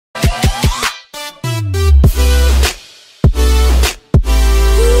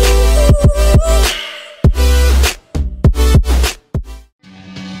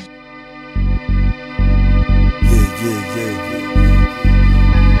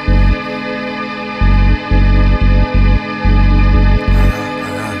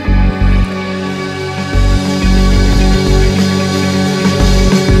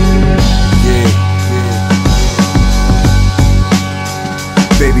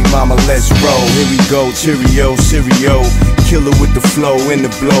mama, let's roll. Here we go, Cheerio, Cheerio. Killer with the flow, in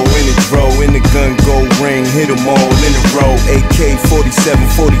the blow, in the throw, in the gun, gold ring, hit them all in a row. AK, 47,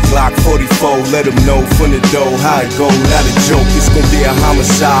 40 Glock, 44, let them know from the dough how it go, not a joke. It's gonna be a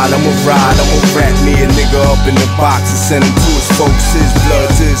homicide, I'ma ride, I'ma wrap me a nigga up in the box and send him to his folks, his blood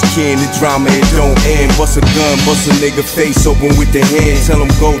to his kin. The drama, it don't end. Bust a gun, bust a nigga face open with the hand. Tell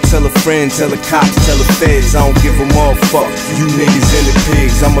him go, tell a friend, tell the cops, tell the feds. I don't give them all, fuck you niggas and the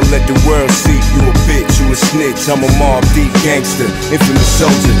pigs. I'ma let the world see you a bitch, you a snitch. I'm a Mobb Deep gangster, infamous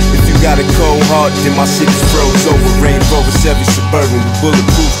soldier. If you got a cold heart, then my shit is froze over. Range Rover, Chevy Suburban,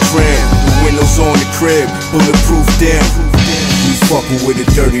 bulletproof trim. The windows on the crib, bulletproof dim. We fucking with a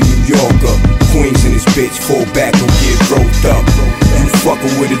dirty New Yorker. Queens in this bitch, fall back or get rolled up. You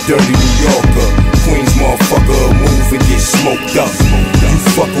fucking with a dirty New Yorker. Queens motherfucker, move and get smoked up. You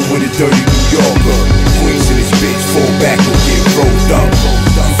fucking with a dirty New Yorker. Queens in this bitch, fall back or get rolled up.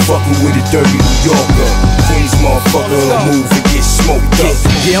 You fucking with a dirty New Yorker. Queens motherfucker, move and get smoked up.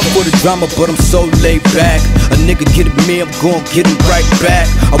 Yeah, I'm for the drama, but I'm so laid back. A nigga get at me, I'm gon' get him right back.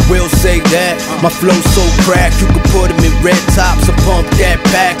 I will say that, my flow's so crack. You can put him in red tops or pump that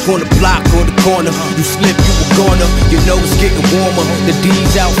back. On the block or the corner, you slip, you a goner. You know it's getting warmer, the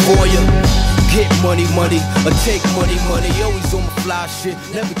D's out for you. Get money, money, or take money, money. Always on my fly shit,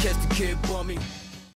 never catch the kid bummy.